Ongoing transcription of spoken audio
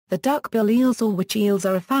The duckbill eels, or which eels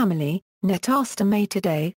are a family,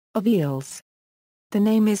 Nettastomatidae, of eels. The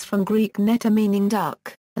name is from Greek netta meaning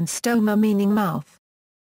duck, and stoma meaning mouth.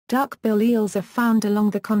 Duckbill eels are found along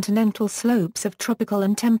the continental slopes of tropical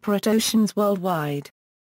and temperate oceans worldwide.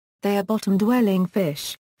 They are bottom-dwelling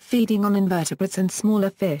fish, feeding on invertebrates and smaller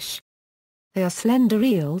fish. They are slender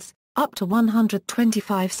eels, up to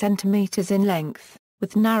 125 centimetres in length,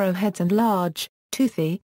 with narrow heads and large,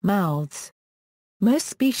 toothy, mouths. Most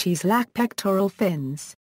species lack pectoral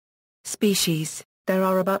fins. Species: there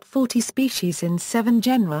are about 40 species in 7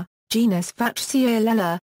 genera: genus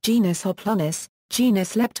Phaceolella, genus Hoplonus,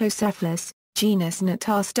 genus Leptocephalus, genus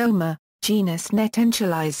Nettastoma, genus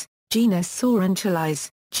Nettenchalize, genus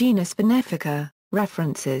Sauranchalize, genus Venefica.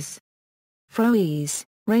 References: Froese,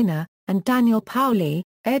 Rayner, and Daniel Pauli,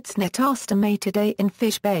 eds. Nettastomatidae in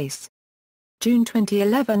Fish Base. June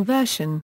 2011 version.